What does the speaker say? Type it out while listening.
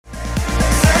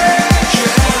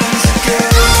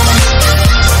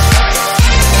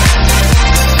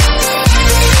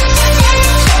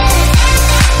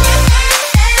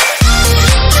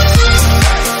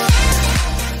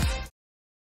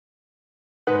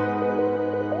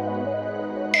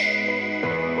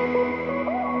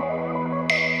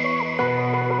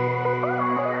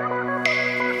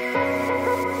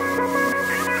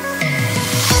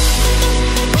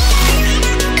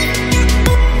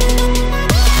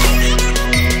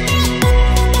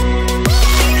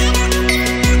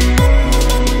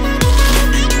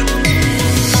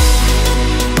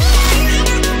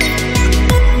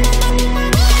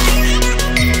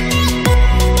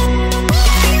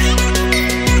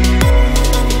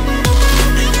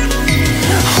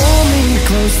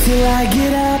I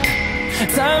get up,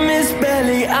 time is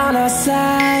barely on our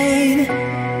side.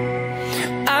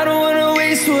 I don't wanna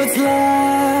waste what's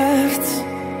left.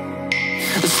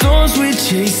 The storms we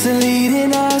chase are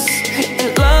leading us,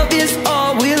 and love is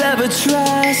all we'll ever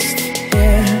trust.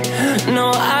 Yeah,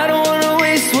 no, I don't wanna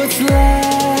waste what's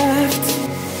left.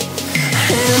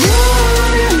 And on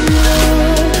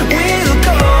we'll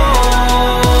go,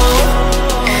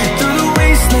 through the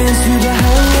wastelands, through the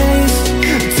highways,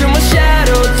 till my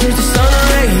shadow turns to sun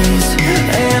rays.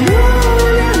 And on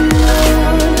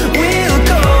we'll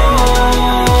go,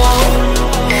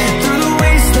 through the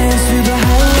wastelands, through the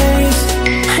highways.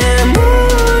 And on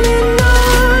we'll go.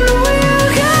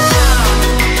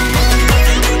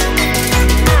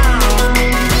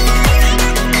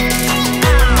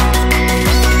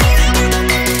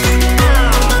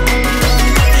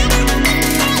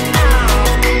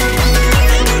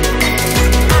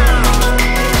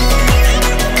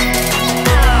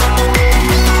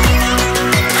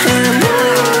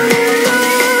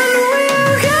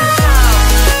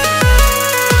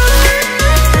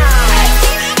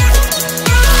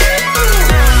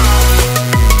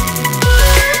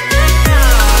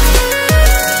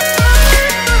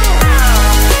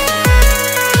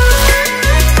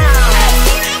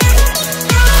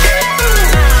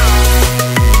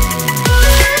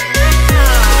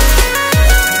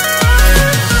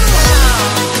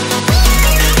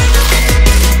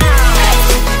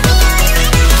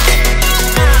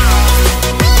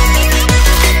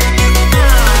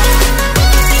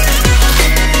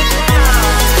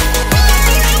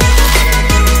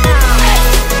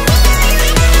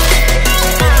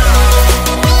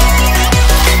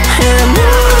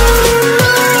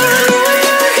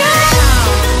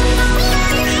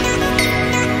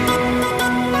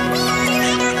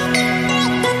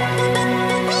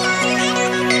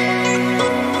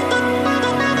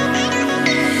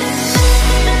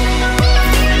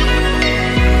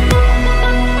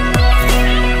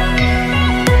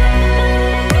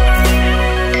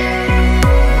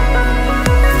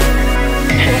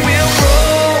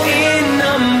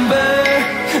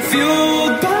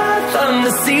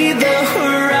 See the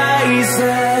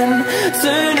horizon,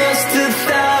 turn us to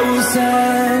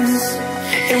thousands,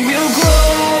 and we'll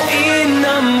grow in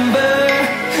number,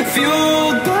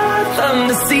 fueled by them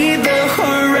to see the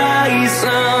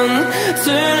horizon.